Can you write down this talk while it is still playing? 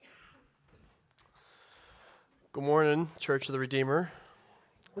Good morning, Church of the Redeemer.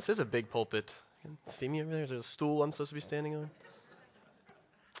 This is a big pulpit. You can see me over there? There's a stool I'm supposed to be standing on.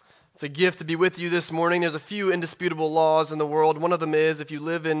 It's a gift to be with you this morning. There's a few indisputable laws in the world. One of them is if you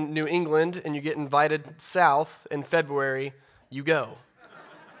live in New England and you get invited south in February, you go.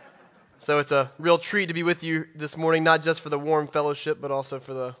 So it's a real treat to be with you this morning, not just for the warm fellowship, but also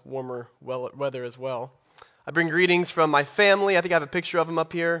for the warmer weather as well. I bring greetings from my family. I think I have a picture of them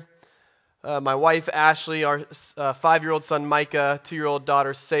up here. My wife, Ashley, our 5-year-old son, Micah, 2-year-old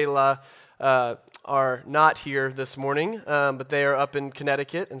daughter, Selah, are not here this morning, but they are up in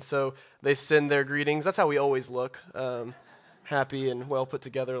Connecticut, and so they send their greetings. That's how we always look, happy and well put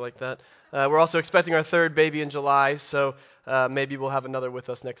together like that. We're also expecting our third baby in July, so maybe we'll have another with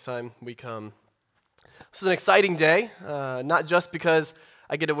us next time we come. This is an exciting day, not just because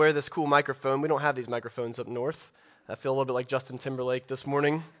I get to wear this cool microphone. We don't have these microphones up north. I feel a little bit like Justin Timberlake this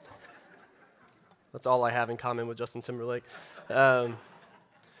morning. That's all I have in common with Justin Timberlake.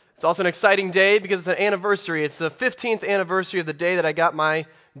 It's also an exciting day because it's an anniversary. It's the 15th anniversary of the day that I got my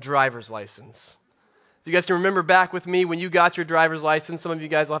driver's license. If you guys can remember back with me when you got your driver's license, some of you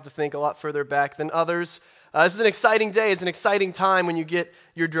guys will have to think a lot further back than others. This is an exciting day. It's an exciting time when you get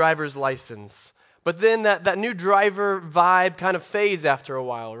your driver's license. But then that new driver vibe kind of fades after a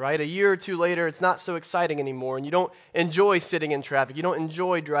while, right? A year or two later, it's not so exciting anymore, and you don't enjoy sitting in traffic. You don't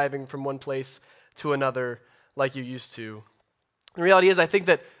enjoy driving from one place to another like you used to. The reality is, I think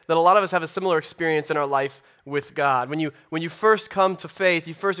that a lot of us have a similar experience in our life with God. When you first come to faith,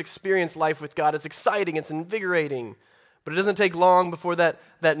 you first experience life with God, it's exciting, it's invigorating, but it doesn't take long before that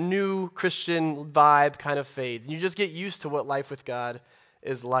new Christian vibe kind of fades, and you just get used to what life with God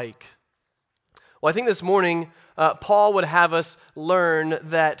is like. Well, I think this morning, Paul would have us learn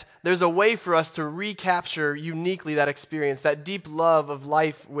that there's a way for us to recapture uniquely that experience, that deep love of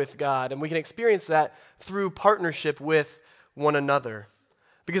life with God. And we can experience that through partnership with one another.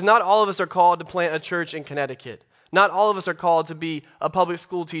 Because not all of us are called to plant a church in Connecticut. Not all of us are called to be a public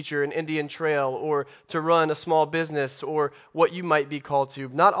school teacher in Indian Trail or to run a small business or what you might be called to.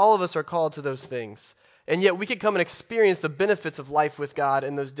 Not all of us are called to those things. And yet we could come and experience the benefits of life with God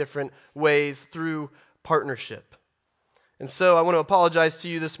in those different ways through partnership. And so I want to apologize to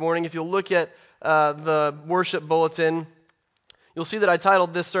you this morning. If you'll look at the worship bulletin, you'll see that I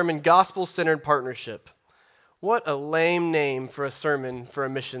titled this sermon, Gospel-Centered Partnership. What a lame name for a sermon for a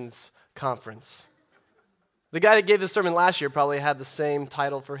missions conference. The guy that gave this sermon last year probably had the same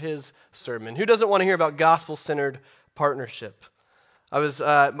title for his sermon. Who doesn't want to hear about gospel-centered partnership?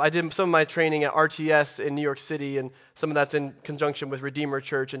 I did some of my training at RTS in New York City, and some of that's in conjunction with Redeemer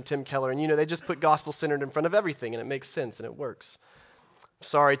Church and Tim Keller. And they just put gospel-centered in front of everything, and it makes sense, and it works. I'm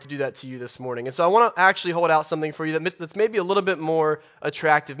sorry to do that to you this morning. And so I want to actually hold out something for you that's maybe a little bit more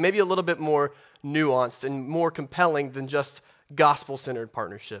attractive, maybe a little bit more nuanced and more compelling than just gospel-centered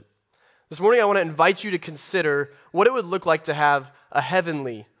partnership. This morning I want to invite you to consider what it would look like to have a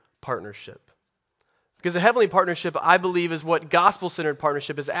heavenly partnership. Because a heavenly partnership, I believe, is what gospel-centered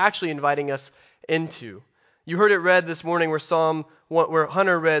partnership is actually inviting us into. You heard it read this morning where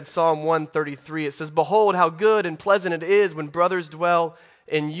Hunter read Psalm 133. It says, "Behold, how good and pleasant it is when brothers dwell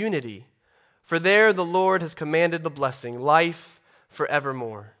in unity. For there the Lord has commanded the blessing, life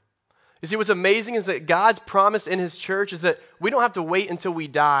forevermore." You see, what's amazing is that God's promise in his church is that we don't have to wait until we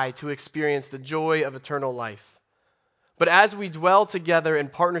die to experience the joy of eternal life. But as we dwell together in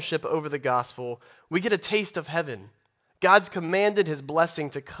partnership over the gospel, we get a taste of heaven. God's commanded his blessing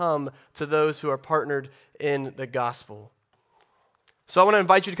to come to those who are partnered in the gospel. So I want to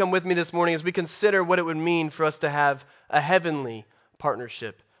invite you to come with me this morning as we consider what it would mean for us to have a heavenly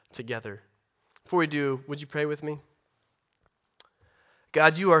partnership together. Before we do, would you pray with me?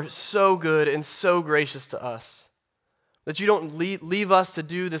 God, you are so good and so gracious to us, that you don't leave us to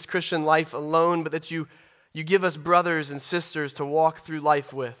do this Christian life alone, but that you give us brothers and sisters to walk through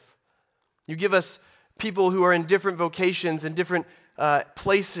life with. You give us people who are in different vocations and different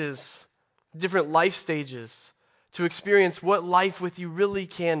places, different life stages, to experience what life with you really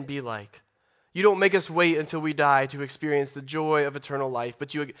can be like. You don't make us wait until we die to experience the joy of eternal life,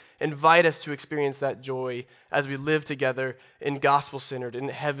 but you invite us to experience that joy as we live together in gospel-centered and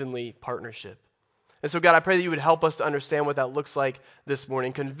heavenly partnership. And so, God, I pray that you would help us to understand what that looks like this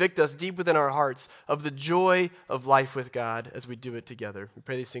morning. Convict us deep within our hearts of the joy of life with God as we do it together. We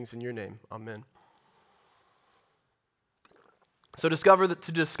pray these things in your name. Amen. So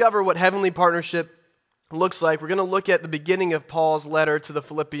to discover what heavenly partnership looks like, we're going to look at the beginning of Paul's letter to the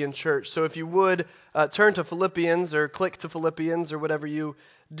Philippian church. So if you would turn to Philippians or click to Philippians or whatever you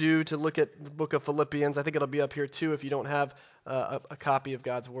do to look at the book of Philippians. I think it'll be up here too if you don't have a copy of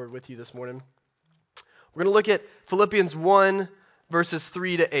God's word with you this morning. We're going to look at Philippians 1, verses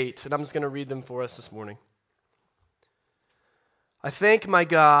 3 to 8, and I'm just going to read them for us this morning. I thank my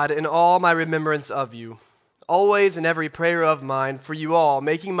God in all my remembrance of you, always in every prayer of mine for you all,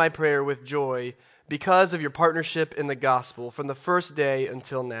 making my prayer with joy because of your partnership in the gospel from the first day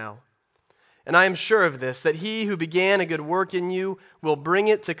until now. And I am sure of this, that he who began a good work in you will bring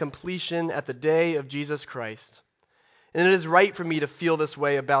it to completion at the day of Jesus Christ. And it is right for me to feel this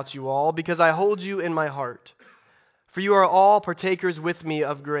way about you all, because I hold you in my heart. For you are all partakers with me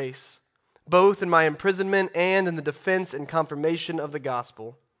of grace, both in my imprisonment and in the defense and confirmation of the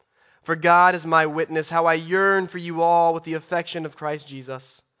gospel. For God is my witness, how I yearn for you all with the affection of Christ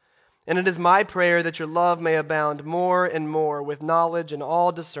Jesus. And it is my prayer that your love may abound more and more with knowledge and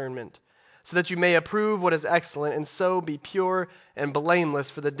all discernment, so that you may approve what is excellent, and so be pure and blameless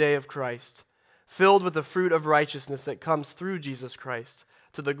for the day of Christ, filled with the fruit of righteousness that comes through Jesus Christ,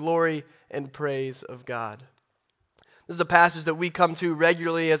 to the glory and praise of God. This is a passage that we come to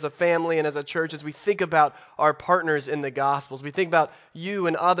regularly as a family and as a church as we think about our partners in the Gospels. We think about you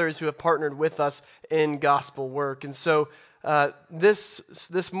and others who have partnered with us in gospel work. And so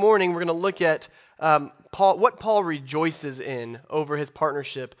this morning we're going to look at what Paul rejoices in over his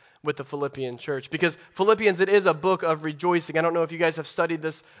partnership with the Philippian church. Because Philippians, it is a book of rejoicing. I don't know if you guys have studied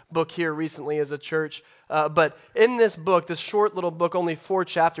this book here recently as a church, but in this book, this short little book, only 4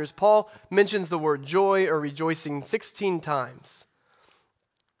 chapters, Paul mentions the word joy or rejoicing 16 times.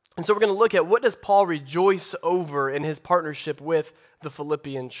 And so we're going to look at what does Paul rejoice over in his partnership with the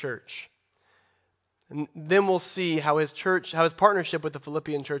Philippian church. And then we'll see how his partnership with the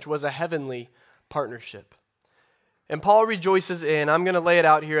Philippian church was a heavenly partnership. And Paul rejoices in, I'm going to lay it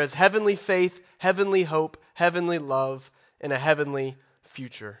out here as heavenly faith, heavenly hope, heavenly love, and a heavenly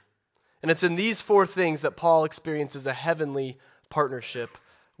future. And it's in these 4 things that Paul experiences a heavenly partnership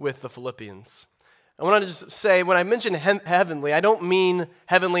with the Philippians. I want to just say, when I mention heavenly, I don't mean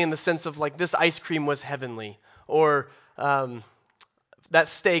heavenly in the sense of like this ice cream was heavenly, or that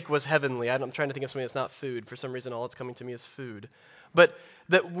steak was heavenly. I'm trying to think of something that's not food. For some reason, all that's coming to me is food. But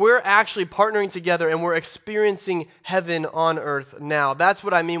that we're actually partnering together and we're experiencing heaven on earth now. That's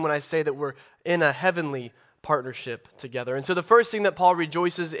what I mean when I say that we're in a heavenly partnership together. And so the first thing that Paul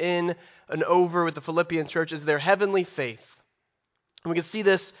rejoices in and over with the Philippian church is their heavenly faith. And we can see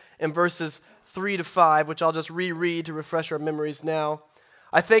this in verses 3 to 5, which I'll just reread to refresh our memories now.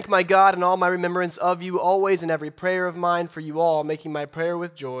 I thank my God in all my remembrance of you, always in every prayer of mine for you all, making my prayer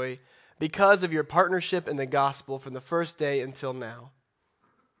with joy, because of your partnership in the gospel from the first day until now.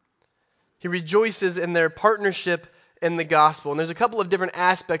 He rejoices in their partnership in the gospel. And there's a couple of different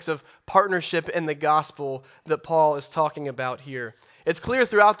aspects of partnership in the gospel that Paul is talking about here. It's clear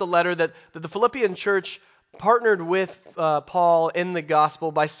throughout the letter that the Philippian church partnered with Paul in the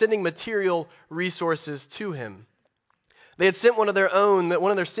gospel by sending material resources to him. They had sent one of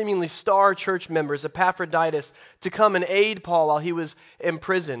their seemingly star church members, Epaphroditus, to come and aid Paul while he was in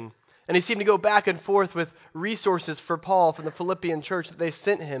prison. And he seemed to go back and forth with resources for Paul from the Philippian church that they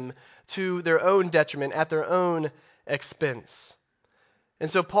sent him to their own detriment, at their own expense.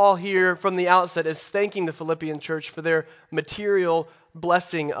 And so Paul here from the outset is thanking the Philippian church for their material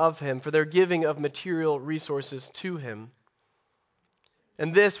blessing of him, for their giving of material resources to him.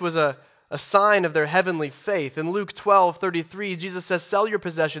 And this was a sign of their heavenly faith. In Luke 12:33, Jesus says, "Sell your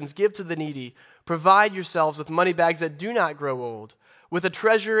possessions, give to the needy, provide yourselves with money bags that do not grow old, with a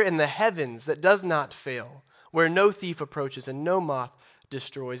treasure in the heavens that does not fail, where no thief approaches and no moth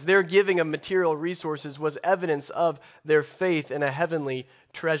destroys." Their giving of material resources was evidence of their faith in a heavenly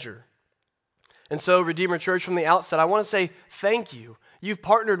treasure. And so, Redeemer Church, from the outset, I want to say thank you. You've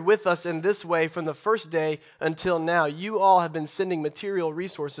partnered with us in this way from the first day until now. You all have been sending material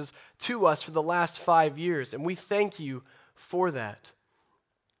resources to us for the last 5 years, and we thank you for that.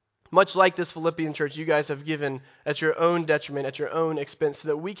 Much like this Philippian church, you guys have given at your own detriment, at your own expense, so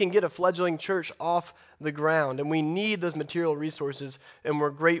that we can get a fledgling church off the ground. And we need those material resources, and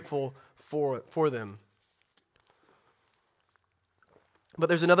we're grateful for them. But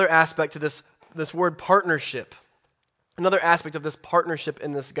there's another aspect to this word partnership. Another aspect of this partnership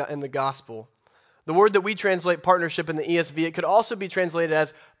in the gospel. The word that we translate partnership in the ESV, it could also be translated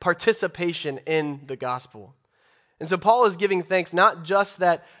as participation in the gospel. And so Paul is giving thanks not just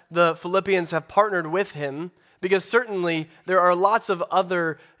that the Philippians have partnered with him, because certainly there are lots of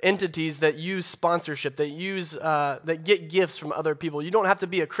other entities that use sponsorship, that get gifts from other people. You don't have to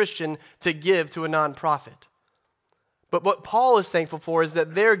be a Christian to give to a nonprofit. But what Paul is thankful for is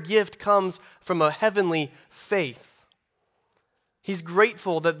that their gift comes from a heavenly faith. He's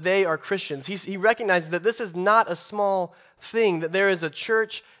grateful that they are Christians. He recognizes that this is not a small thing, that there is a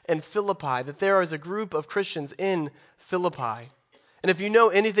church in Philippi, that there is a group of Christians in Philippi. And if you know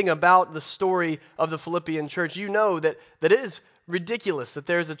anything about the story of the Philippian church, you know that it is ridiculous that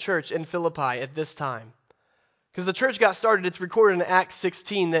there's a church in Philippi at this time. Because the church got started, it's recorded in Acts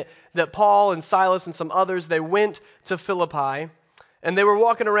 16 that Paul and Silas and some others, they went to Philippi, and they were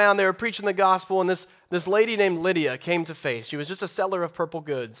walking around, they were preaching the gospel, and this lady named Lydia came to faith. She was just a seller of purple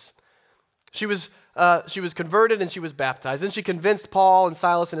goods. She was converted and she was baptized. Then she convinced Paul and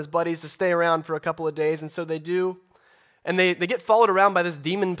Silas and his buddies to stay around for a couple of days, and so they do. And they get followed around by this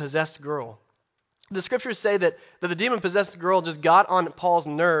demon-possessed girl. The scriptures say that the demon-possessed girl just got on Paul's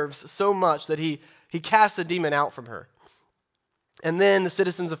nerves so much that he cast the demon out from her. And then the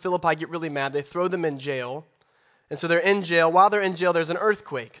citizens of Philippi get really mad. They throw them in jail. And so they're in jail. While they're in jail, there's an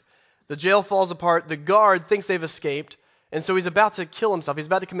earthquake. The jail falls apart. The guard thinks they've escaped. And so he's about to kill himself. He's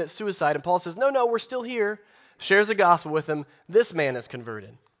about to commit suicide. And Paul says, no, we're still here. Shares the gospel with him. This man is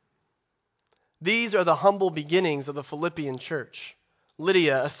converted. These are the humble beginnings of the Philippian church.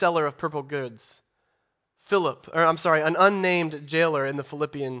 Lydia, a seller of purple goods. An unnamed jailer in the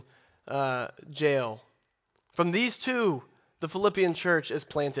Philippian jail. From these two, the Philippian church is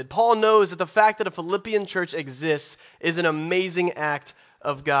planted. Paul knows that the fact that a Philippian church exists is an amazing act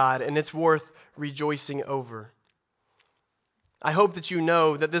of God, and it's worth rejoicing over. I hope that you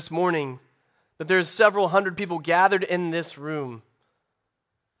know that this morning that there's several hundred people gathered in this room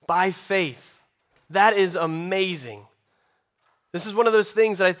by faith. That is amazing. This is one of those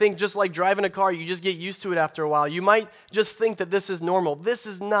things that I think, just like driving a car, you just get used to it after a while. You might just think that this is normal. This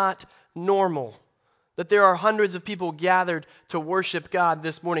is not normal. That there are hundreds of people gathered to worship God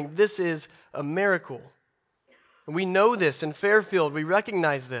this morning. This is a miracle. And we know this in Fairfield. We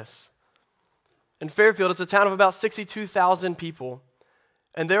recognize this. In Fairfield, it's a town of about 62,000 people.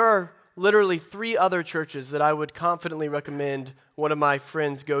 And there are literally 3 other churches that I would confidently recommend one of my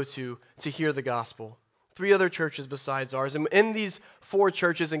friends go to hear the gospel. 3 other churches besides ours. And in these 4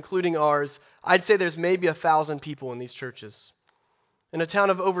 churches, including ours, I'd say there's maybe 1,000 people in these churches. In a town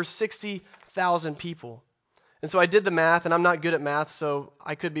of over 60,000 people. And so I did the math, and I'm not good at math, so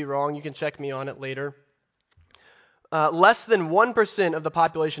I could be wrong. You can check me on it later. Less than 1% of the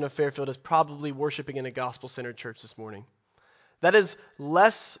population of Fairfield is probably worshiping in a gospel-centered church this morning. That is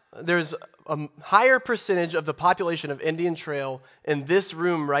less, there's a higher percentage of the population of Indian Trail in this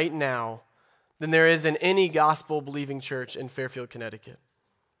room right now than there is in any gospel-believing church in Fairfield, Connecticut.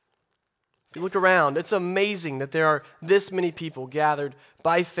 If you look around, it's amazing that there are this many people gathered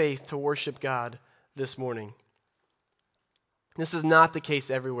by faith to worship God this morning. This is not the case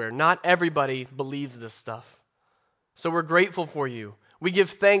everywhere. Not everybody believes this stuff. So we're grateful for you. We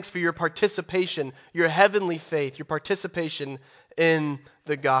give thanks for your participation, your heavenly faith, your participation in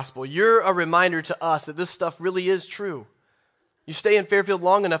the gospel. You're a reminder to us that this stuff really is true. You stay in Fairfield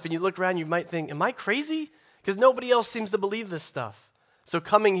long enough and you look around, you might think, am I crazy? Because nobody else seems to believe this stuff. So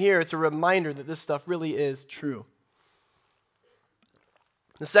coming here, it's a reminder that this stuff really is true.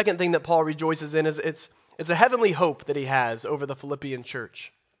 The second thing that Paul rejoices in is it's a heavenly hope that he has over the Philippian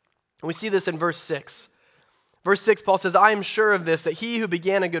church. And we see this in verse 6. Verse 6, Paul says, I am sure of this, that he who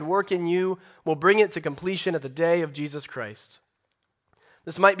began a good work in you will bring it to completion at the day of Jesus Christ.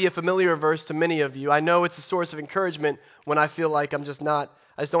 This might be a familiar verse to many of you. I know it's a source of encouragement when I feel like I just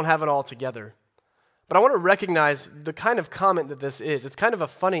don't have it all together. But I want to recognize the kind of comment that this is. It's kind of a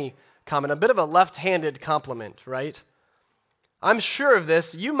funny comment, a bit of a left-handed compliment, right? I'm sure of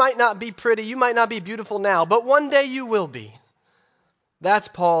this. You might not be pretty, you might not be beautiful now, but one day you will be. That's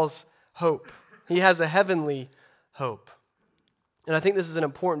Paul's hope. He has a heavenly hope. And I think this is an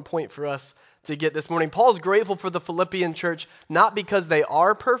important point for us to get this morning. Paul's grateful for the Philippian church, not because they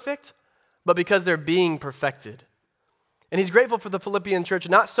are perfect, but because they're being perfected. And he's grateful for the Philippian church,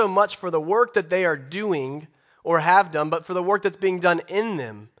 not so much for the work that they are doing or have done, but for the work that's being done in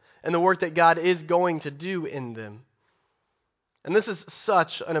them and the work that God is going to do in them. And this is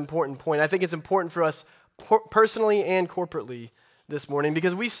such an important point. I think it's important for us personally and corporately this morning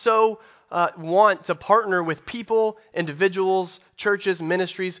because we so want to partner with people, individuals, churches,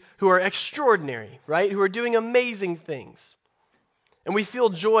 ministries who are extraordinary, right? Who are doing amazing things. And we feel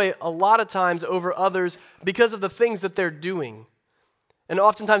joy a lot of times over others because of the things that they're doing. And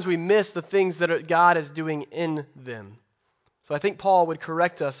oftentimes we miss the things that God is doing in them. So I think Paul would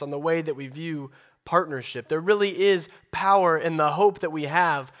correct us on the way that we view partnership. There really is power in the hope that we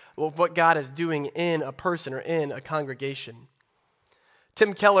have of what God is doing in a person or in a congregation.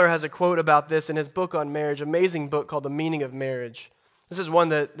 Tim Keller has a quote about this in his book on marriage, amazing book called The Meaning of Marriage. This is one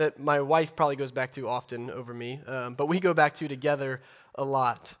that my wife probably goes back to often over me, but we go back to together a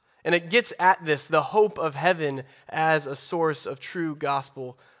lot. And it gets at this, the hope of heaven as a source of true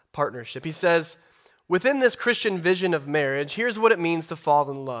gospel partnership. He says, within this Christian vision of marriage, here's what it means to fall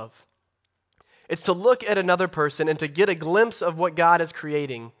in love. It's to look at another person and to get a glimpse of what God is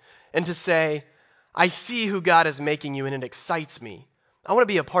creating and to say, I see who God is making you and it excites me. I want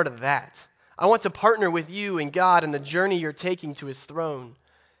to be a part of that. I want to partner with you and God in the journey you're taking to his throne.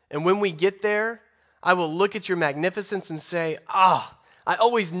 And when we get there, I will look at your magnificence and say, I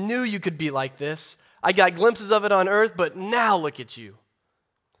always knew you could be like this. I got glimpses of it on earth, but now look at you.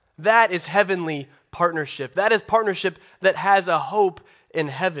 That is heavenly partnership. That is partnership that has a hope in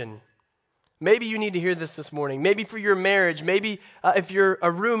heaven. Maybe you need to hear this morning. Maybe for your marriage. Maybe if you're a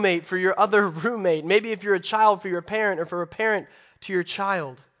roommate, for your other roommate. Maybe if you're a child, for your parent, or for a parent to your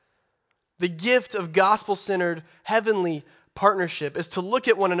child. The gift of gospel-centered heavenly partnership is to look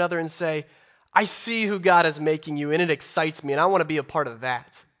at one another and say, I see who God is making you, and it excites me, and I want to be a part of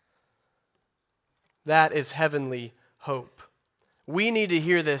that. That is heavenly hope. We need to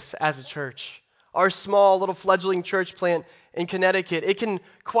hear this as a church. Our small little fledgling church plant in Connecticut, it can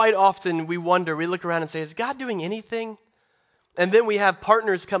quite often, we look around and say, is God doing anything? And then we have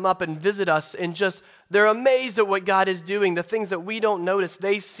partners come up and visit us and they're amazed at what God is doing. The things that we don't notice,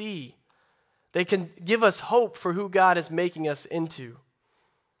 they see. They can give us hope for who God is making us into.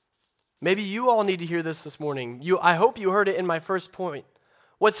 Maybe you all need to hear this morning. I hope you heard it in my first point.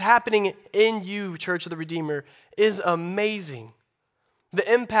 What's happening in you, Church of the Redeemer, is amazing.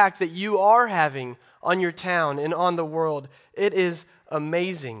 The impact that you are having on your town and on the world, it is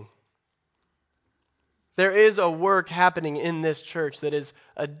amazing. There is a work happening in this church that is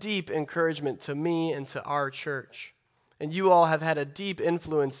a deep encouragement to me and to our church. And you all have had a deep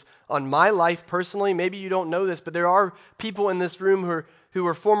influence on my life personally. Maybe you don't know this, but there are people in this room who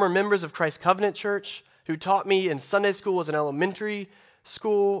were former members of Christ Covenant Church, who taught me in Sunday school as an elementary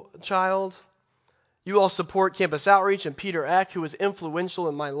school child. You all support Campus Outreach and Peter Eck, who was influential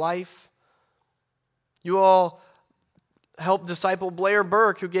in my life. You all helped disciple Blair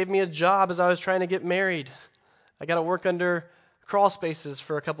Burke, who gave me a job as I was trying to get married. I got to work under crawl spaces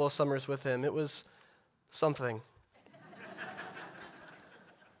for a couple of summers with him. It was something.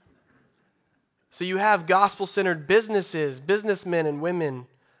 So you have gospel-centered businesses, businessmen and women,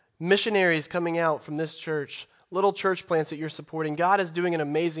 missionaries coming out from this church, little church plants that you're supporting. God is doing an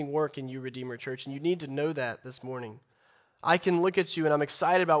amazing work in you, Redeemer Church, and you need to know that this morning. I can look at you and I'm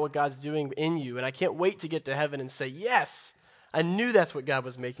excited about what God's doing in you, and I can't wait to get to heaven and say, yes, I knew that's what God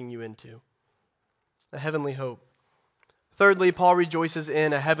was making you into. A heavenly hope. Thirdly, Paul rejoices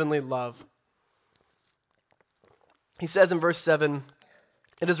in a heavenly love. He says in verse 7,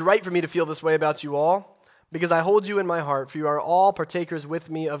 it is right for me to feel this way about you all, because I hold you in my heart, for you are all partakers with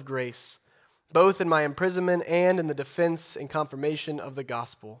me of grace, both in my imprisonment and in the defense and confirmation of the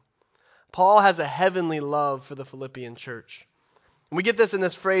gospel. Paul has a heavenly love for the Philippian church. And we get this in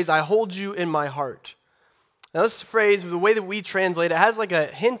this phrase, I hold you in my heart. Now this phrase, the way that we translate it, has like a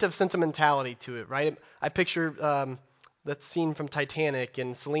hint of sentimentality to it, right? I picture that scene from Titanic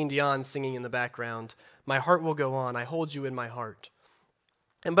and Celine Dion singing in the background. My heart will go on, I hold you in my heart.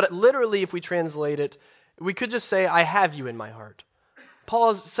 But literally, if we translate it, we could just say, I have you in my heart.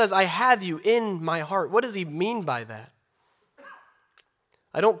 Paul says, I have you in my heart. What does he mean by that?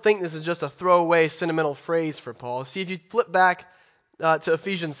 I don't think this is just a throwaway sentimental phrase for Paul. See, if you flip back to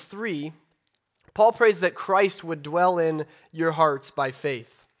Ephesians 3, Paul prays that Christ would dwell in your hearts by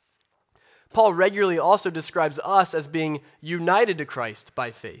faith. Paul regularly also describes us as being united to Christ by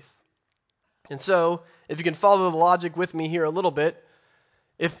faith. And so, if you can follow the logic with me here a little bit,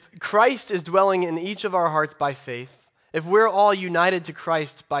 if Christ is dwelling in each of our hearts by faith, if we're all united to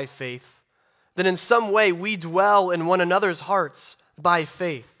Christ by faith, then in some way we dwell in one another's hearts by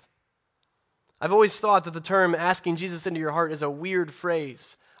faith. I've always thought that the term asking Jesus into your heart is a weird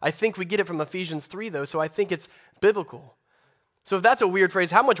phrase. I think we get it from Ephesians 3 though, so I think it's biblical. So if that's a weird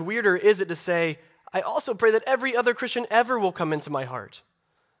phrase, how much weirder is it to say, I also pray that every other Christian ever will come into my heart?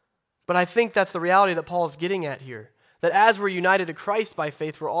 But I think that's the reality that Paul is getting at here. That as we're united to Christ by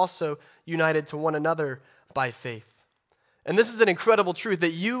faith, we're also united to one another by faith. And this is an incredible truth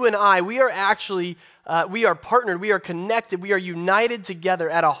that you and I, we are actually, we are partnered, we are connected, we are united together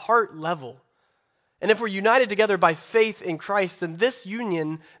at a heart level. And if we're united together by faith in Christ, then this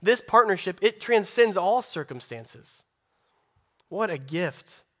union, this partnership, it transcends all circumstances. What a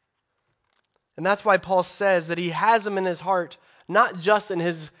gift. And that's why Paul says that he has him in his heart, not just in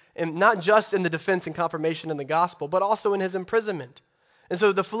the defense and confirmation in the gospel, but also in his imprisonment. And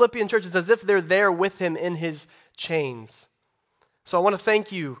so the Philippian church is as if they're there with him in his chains. So I want to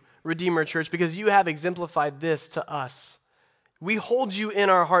thank you, Redeemer Church, because you have exemplified this to us. We hold you in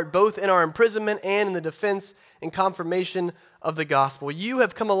our heart, both in our imprisonment and in the defense and confirmation of the gospel. You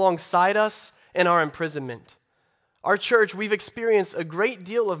have come alongside us in our imprisonment. Our church, we've experienced a great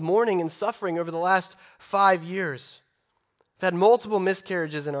deal of mourning and suffering over the last 5 years. We've had multiple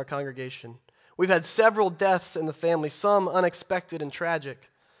miscarriages in our congregation. We've had several deaths in the family, some unexpected and tragic.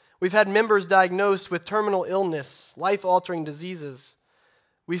 We've had members diagnosed with terminal illness, life-altering diseases.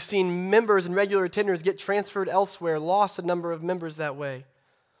 We've seen members and regular attenders get transferred elsewhere, lost a number of members that way.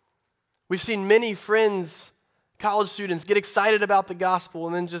 We've seen many friends, college students, get excited about the gospel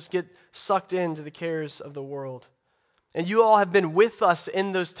and then just get sucked into the cares of the world. And you all have been with us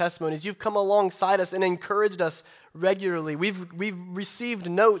in those testimonies. You've come alongside us and encouraged us regularly. We've received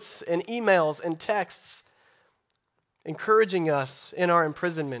notes and emails and texts encouraging us in our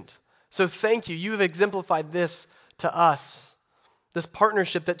imprisonment. So thank you. You have exemplified this to us. This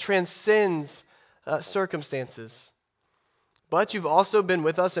partnership that transcends circumstances. But you've also been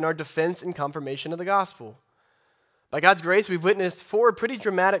with us in our defense and confirmation of the gospel. By God's grace, we've witnessed 4 pretty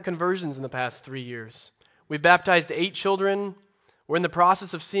dramatic conversions in the past 3 years. We've baptized 8 children. We're in the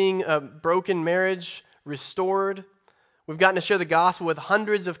process of seeing a broken marriage restored. We've gotten to share the gospel with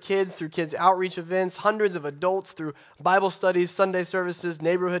hundreds of kids through kids' outreach events, hundreds of adults through Bible studies, Sunday services,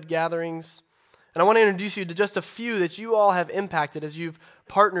 neighborhood gatherings. And I want to introduce you to just a few that you all have impacted as you've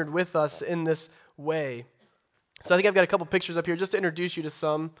partnered with us in this way. So I think I've got a couple pictures up here just to introduce you to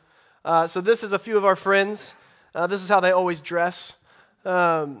some. So this is a few of our friends. This is how they always dress.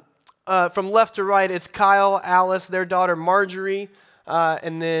 From left to right, it's Kyle, Alice, their daughter Marjorie.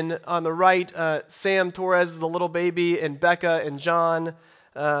 And then on the right, Sam Torres, the little baby, and Becca and John.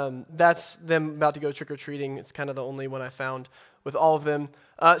 That's them about to go trick-or-treating. It's kind of the only one I found with all of them.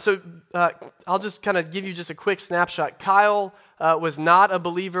 So I'll just kind of give you just a quick snapshot. Kyle was not a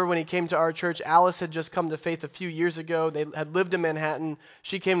believer when he came to our church. Alice had just come to faith a few years ago. They had lived in Manhattan.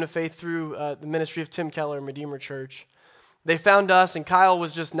 She came to faith through the ministry of Tim Keller and Redeemer Church. They found us, and Kyle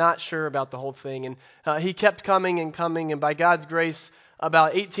was just not sure about the whole thing. And he kept coming, and by God's grace,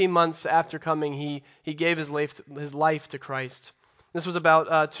 about 18 months after coming, he gave his life to Christ. This was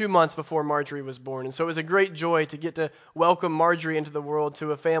about 2 months before Marjorie was born. And so it was a great joy to get to welcome Marjorie into the world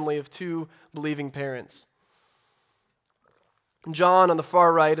to a family of 2 believing parents. John on the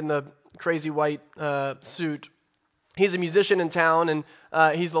far right in the crazy white suit, he's a musician in town, and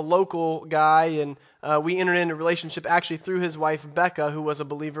he's the local guy, and we entered into a relationship actually through his wife, Becca, who was a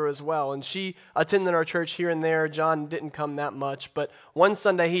believer as well. And she attended our church here and there. John didn't come that much, but one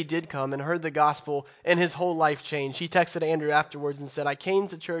Sunday he did come and heard the gospel, and his whole life changed. He texted Andrew afterwards and said, "I came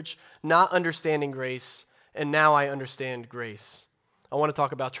to church not understanding grace, and now I understand grace." I want to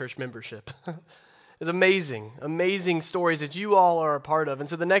talk about church membership. It's amazing stories that you all are a part of. And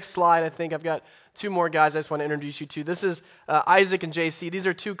so the next slide, I think I've got 2 more guys I just want to introduce you to. This is Isaac and JC. These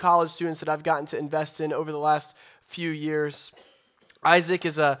are 2 college students that I've gotten to invest in over the last few years. Isaac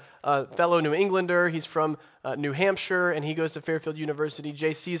is a fellow New Englander. He's from New Hampshire, and he goes to Fairfield University.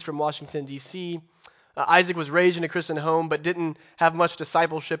 JC is from Washington, D.C. Isaac was raised in a Christian home but didn't have much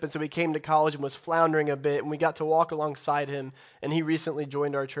discipleship, and so he came to college and was floundering a bit, and we got to walk alongside him, and he recently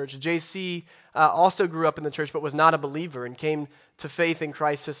joined our church. JC also grew up in the church but was not a believer and came to faith in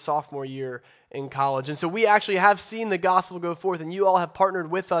Christ his sophomore year in college. And so we actually have seen the gospel go forth, and you all have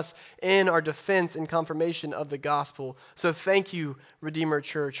partnered with us in our defense and confirmation of the gospel. So thank you, Redeemer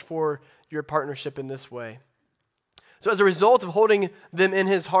Church, for your partnership in this way. So as a result of holding them in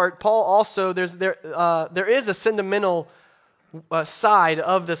his heart, Paul also, there is a sentimental side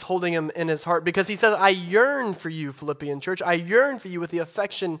of this holding him in his heart, because he says, "I yearn for you, Philippian church. I yearn for you with the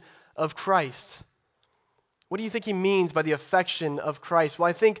affection of Christ." What do you think he means by the affection of Christ? Well,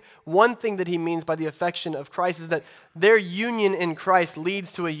 I think one thing that he means by the affection of Christ is that their union in Christ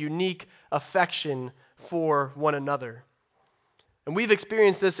leads to a unique affection for one another. And we've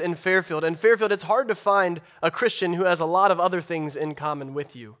experienced this in Fairfield. In Fairfield, it's hard to find a Christian who has a lot of other things in common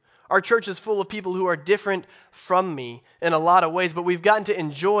with you. Our church is full of people who are different from me in a lot of ways, but we've gotten to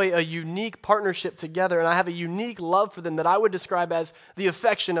enjoy a unique partnership together, and I have a unique love for them that I would describe as the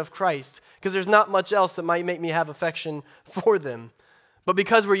affection of Christ, because there's not much else that might make me have affection for them. But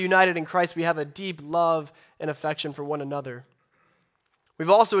because we're united in Christ, we have a deep love and affection for one another. We've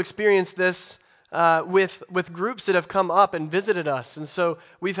also experienced this with groups that have come up and visited us. And so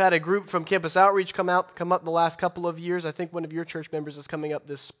we've had a group from Campus Outreach come up the last couple of years. I think one of your church members is coming up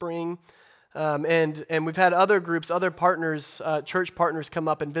this spring. And we've had other groups, other partners, church partners come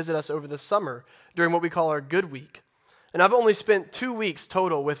up and visit us over the summer during what we call our Good Week. And I've only spent 2 weeks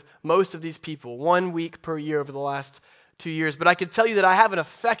total with most of these people, 1 week per year over the last 2 years, but I can tell you that I have an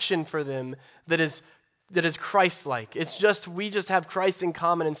affection for them that is Christ-like. We just have Christ in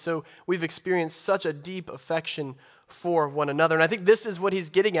common, and so we've experienced such a deep affection for one another. And I think this is what he's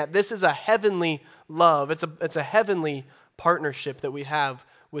getting at. This is a heavenly love. It's a heavenly partnership that we have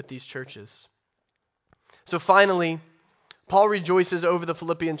with these churches. So finally, Paul rejoices over the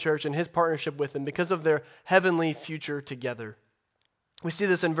Philippian church and his partnership with them because of their heavenly future together. We see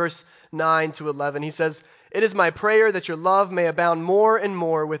this in verse 9 to 11. He says, "It is my prayer that your love may abound more and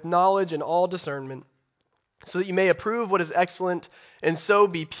more with knowledge and all discernment, so that you may approve what is excellent, and so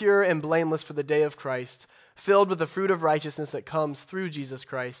be pure and blameless for the day of Christ, filled with the fruit of righteousness that comes through Jesus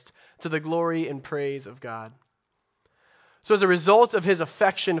Christ, to the glory and praise of God." So as a result of his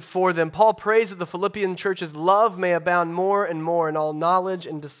affection for them, Paul prays that the Philippian church's love may abound more and more in all knowledge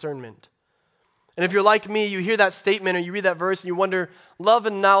and discernment. And if you're like me, you hear that statement or you read that verse and you wonder, love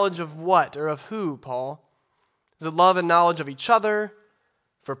and knowledge of what or of who, Paul? Is it love and knowledge of each other,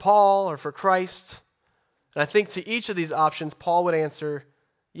 for Paul or for Christ? And I think to each of these options, Paul would answer,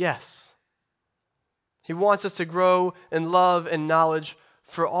 yes. He wants us to grow in love and knowledge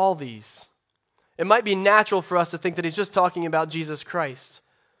for all these. It might be natural for us to think that he's just talking about Jesus Christ,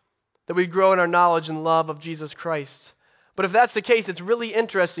 that we grow in our knowledge and love of Jesus Christ. But if that's the case, it's really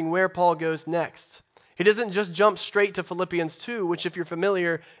interesting where Paul goes next. He doesn't just jump straight to Philippians 2, which, if you're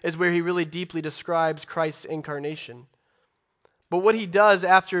familiar, is where he really deeply describes Christ's incarnation. But what he does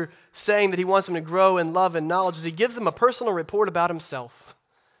after saying that he wants them to grow in love and knowledge is he gives them a personal report about himself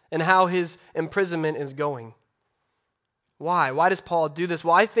and how his imprisonment is going. Why? Why does Paul do this?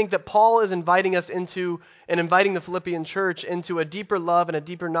 Well, I think that Paul is inviting us into, and inviting the Philippian church into a deeper love and a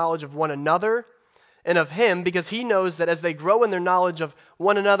deeper knowledge of one another and of him, because he knows that as they grow in their knowledge of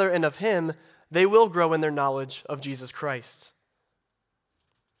one another and of him, they will grow in their knowledge of Jesus Christ.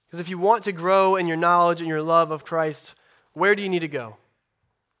 Because if you want to grow in your knowledge and your love of Christ, where do you need to go?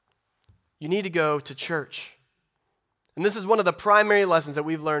 You need to go to church. And this is one of the primary lessons that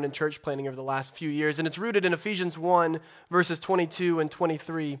we've learned in church planning over the last few years, and it's rooted in Ephesians 1, verses 22 and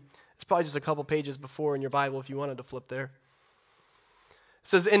 23. It's probably just a couple pages before in your Bible if you wanted to flip there. It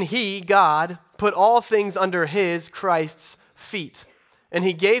says, "And he, God, put all things under his, Christ's, feet, and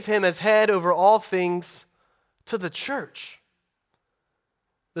he gave him as head over all things to the church.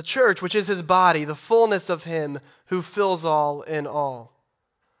 The church, which is his body, the fullness of him who fills all in all."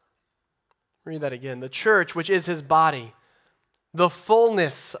 Read that again. The church, which is his body, the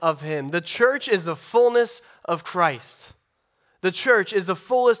fullness of him. The church is the fullness of Christ. The church is the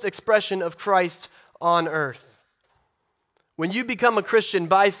fullest expression of Christ on earth. When you become a Christian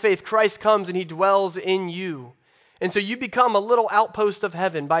by faith, Christ comes and he dwells in you. And so you become a little outpost of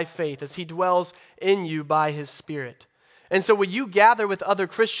heaven by faith as he dwells in you by his Spirit. And so when you gather with other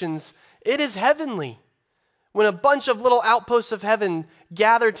Christians, it is heavenly. When a bunch of little outposts of heaven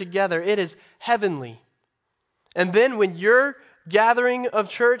gather together, it is heavenly. And then when your gathering of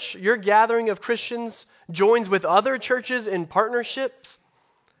church, your gathering of Christians joins with other churches in partnerships,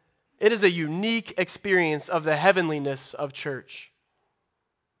 it is a unique experience of the heavenliness of church.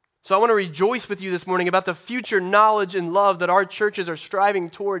 So I want to rejoice with you this morning about the future knowledge and love that our churches are striving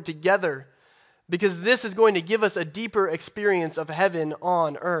toward together, because this is going to give us a deeper experience of heaven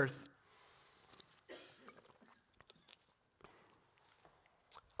on earth.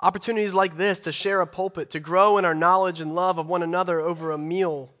 Opportunities like this to share a pulpit, to grow in our knowledge and love of one another over a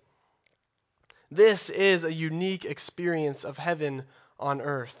meal. This is a unique experience of heaven on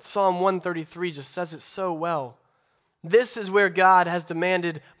earth. Psalm 133 just says it so well. This is where God has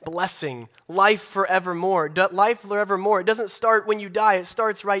demanded blessing, life forevermore. Life forevermore. It doesn't start when you die. It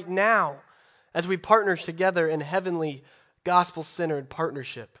starts right now as we partner together in heavenly, gospel-centered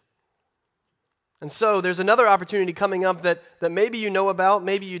partnership. And so there's another opportunity coming up that maybe you know about,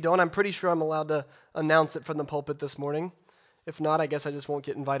 maybe you don't. I'm pretty sure I'm allowed to announce it from the pulpit this morning. If not, I guess I just won't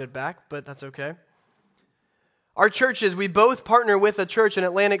get invited back, but that's okay. Our churches, we both partner with a church in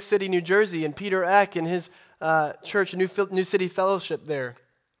Atlantic City, New Jersey, and Peter Eck and his church, New City Fellowship there.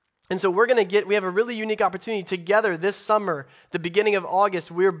 And so we have a really unique opportunity together this summer, the beginning of August.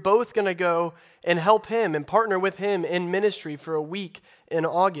 We're both going to go and help him and partner with him in ministry for a week in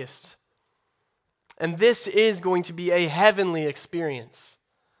August. And this is going to be a heavenly experience.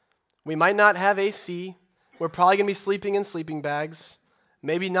 We might not have AC. We're probably going to be sleeping in sleeping bags,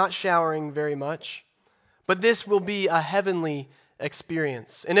 maybe not showering very much. But this will be a heavenly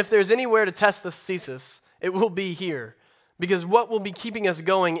experience. And if there's anywhere to test this thesis, it will be here. Because what will be keeping us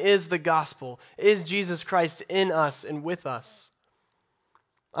going is the gospel, is Jesus Christ in us and with us.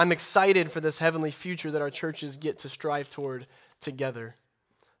 I'm excited for this heavenly future that our churches get to strive toward together.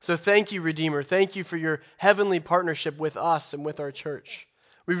 So thank you, Redeemer. Thank you for your heavenly partnership with us and with our church.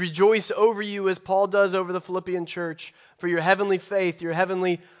 We rejoice over you as Paul does over the Philippian church for your heavenly faith, your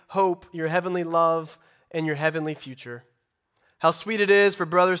heavenly hope, your heavenly love, and your heavenly future. How sweet it is for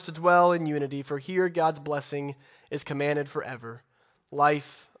brothers to dwell in unity, for here God's blessing is commanded forever,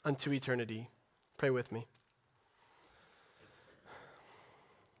 life unto eternity. Pray with me.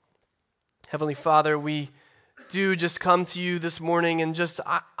 Heavenly Father, we do just come to you this morning and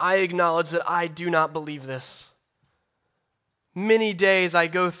I acknowledge that I do not believe this. Many days I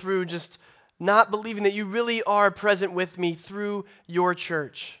go through just not believing that you really are present with me through your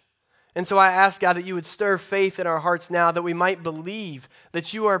church. And so I ask, God, that you would stir faith in our hearts now, that we might believe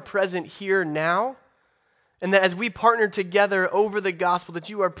that you are present here now, and that as we partner together over the gospel, that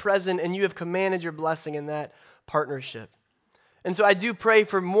you are present and you have commanded your blessing in that partnership. And so I do pray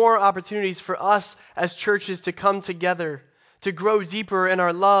for more opportunities for us as churches to come together, to grow deeper in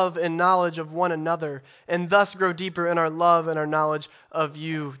our love and knowledge of one another, and thus grow deeper in our love and our knowledge of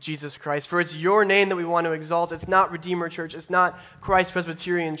you, Jesus Christ. For it's your name that we want to exalt. It's not Redeemer Church. It's not Christ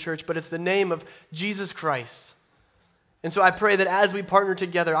Presbyterian Church, but it's the name of Jesus Christ. And so I pray that as we partner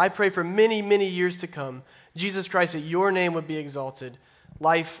together, I pray for many, many years to come, Jesus Christ, that your name would be exalted,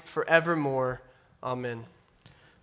 life forevermore. Amen.